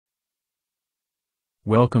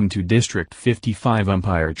Welcome to District 55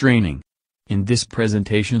 Umpire Training. In this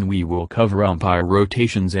presentation we will cover umpire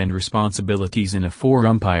rotations and responsibilities in a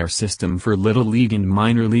 4-umpire system for Little League and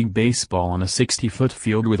Minor League Baseball on a 60-foot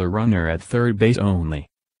field with a runner at third base only.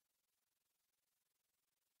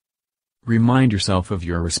 Remind yourself of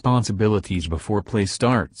your responsibilities before play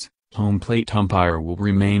starts. Home plate umpire will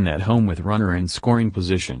remain at home with runner in scoring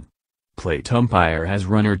position. Plate umpire has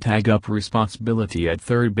runner tag-up responsibility at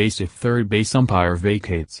third base if third base umpire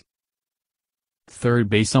vacates. Third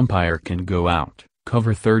base umpire can go out,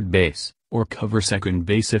 cover third base, or cover second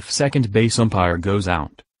base if second base umpire goes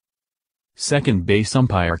out. Second base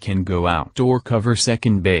umpire can go out or cover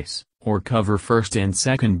second base, or cover first and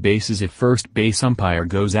second bases if first base umpire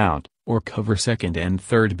goes out, or cover second and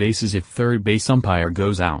third bases if third base umpire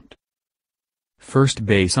goes out. First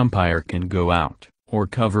base umpire can go out or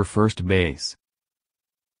cover first base.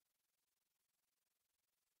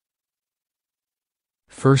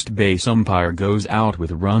 First base umpire goes out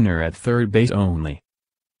with runner at third base only.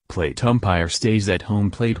 Plate umpire stays at home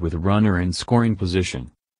plate with runner in scoring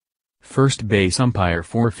position. First base umpire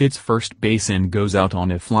forfeits first base and goes out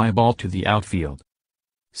on a fly ball to the outfield.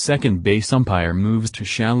 Second base umpire moves to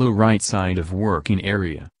shallow right side of working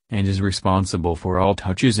area, and is responsible for all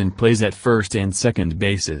touches and plays at first and second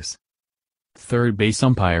bases. Third base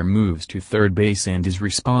umpire moves to third base and is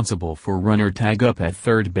responsible for runner tag-up at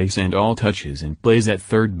third base and all touches and plays at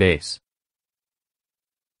third base.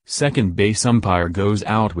 Second base umpire goes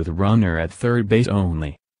out with runner at third base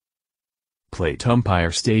only. Plate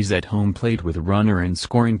umpire stays at home plate with runner in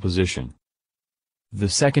scoring position. The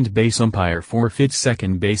second base umpire forfeits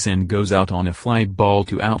second base and goes out on a fly ball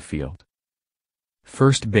to outfield.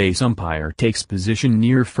 First base umpire takes position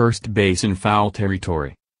near first base in foul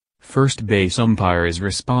territory. First base umpire is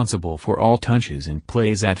responsible for all touches and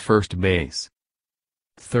plays at first base.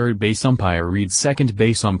 Third base umpire reads second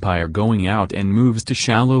base umpire going out and moves to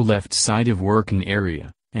shallow left side of working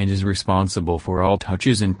area, and is responsible for all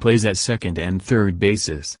touches and plays at second and third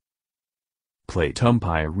bases. Plate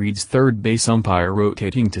umpire reads third base umpire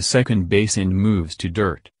rotating to second base and moves to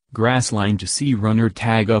dirt, grass line to see runner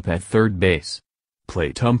tag up at third base.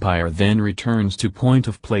 Plate umpire then returns to point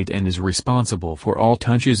of plate and is responsible for all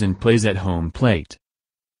touches and plays at home plate.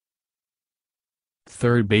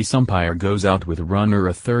 Third base umpire goes out with runner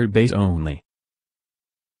at third base only.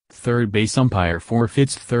 Third base umpire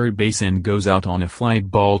forfeits third base and goes out on a fly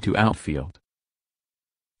ball to outfield.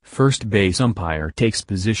 First base umpire takes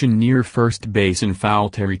position near first base in foul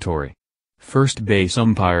territory. First base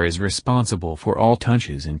umpire is responsible for all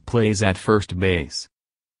touches and plays at first base.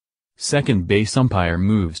 Second base umpire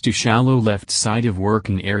moves to shallow left side of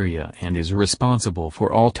working area and is responsible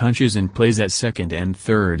for all touches and plays at second and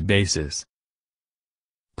third bases.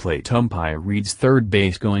 Plate umpire reads third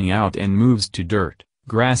base going out and moves to dirt,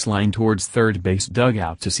 grass line towards third base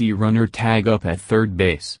dugout to see runner tag up at third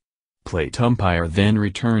base. Plate umpire then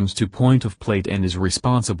returns to point of plate and is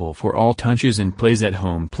responsible for all touches and plays at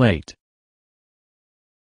home plate.